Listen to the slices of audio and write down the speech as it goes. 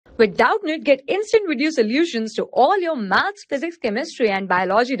With Doubtnut, get instant video solutions to all your maths, physics, chemistry, and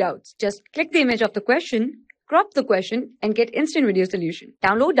biology doubts. Just click the image of the question, crop the question, and get instant video solution.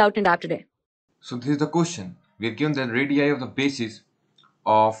 Download Doubtnut app today. So this is the question. We are given the radii of the bases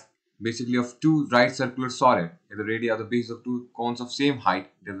of two right circular solid. The radii of the bases of two cones of same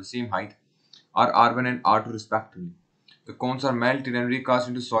height, they have the same height, are R1 and R2 respectively. The cones are melted and recast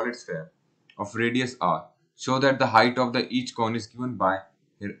into solid sphere of radius R. Show that the height of the each cone is given by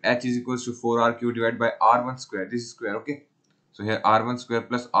here h is equals to 4r divided by r1 square. This is square, okay? So here r1 square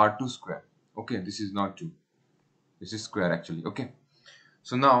plus r2 square. Okay, this is not 2. This is square actually, okay?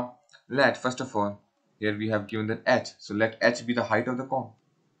 So now let first of all here we have given the h. So let h be the height of the cone.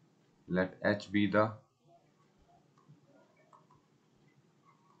 Let h be the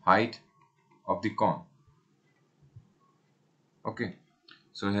height of the cone. Okay.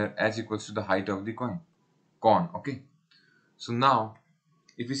 So here h equals to the height of the cone. Okay. So now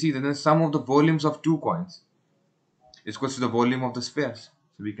if you see that the sum of the volumes of two coins is equals to the volume of the spheres.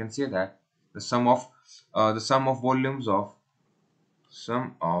 So we can say that the sum of volumes of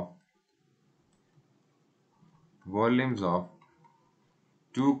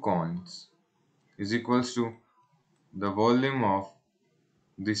two coins is equals to the volume of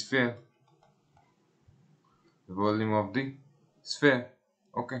the sphere.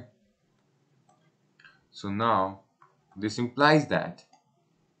 Okay. So now this implies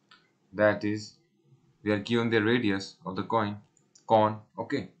that is we are given the radius of the cone.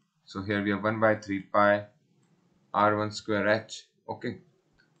 Okay. So here we have 1 by 3 pi r1 square h. Okay.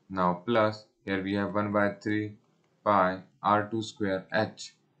 Now plus here we have 1 by 3 pi r2 square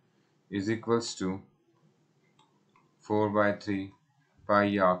h is equals to 4 by 3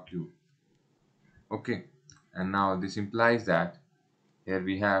 pi r cube. Okay. And now this implies that here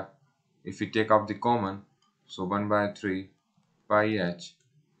we have, if we take out the common, so 1 by 3 pi h,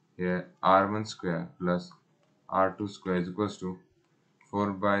 here r1 square plus r2 square is equals to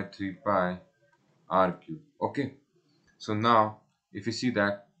 4 by 3 pi r cube. Okay. So now if you see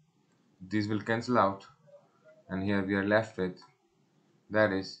that these will cancel out, and here we are left with,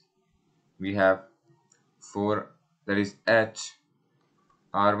 that is, we have 4, that is h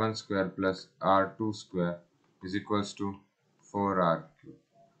r1 square plus r2 square is equals to 4r cube.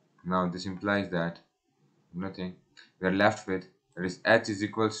 Now this implies that nothing, we are left with, that is h is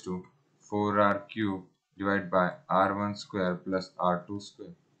equals to 4r cube divided by r1 square plus r2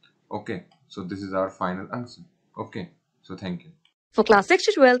 square. Okay, so this is our final answer. Okay, so thank you. For class 6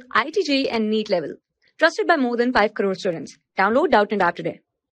 to 12, IIT JEE and NEET level. Trusted by more than 5 crore students. Download Doubtnut app today.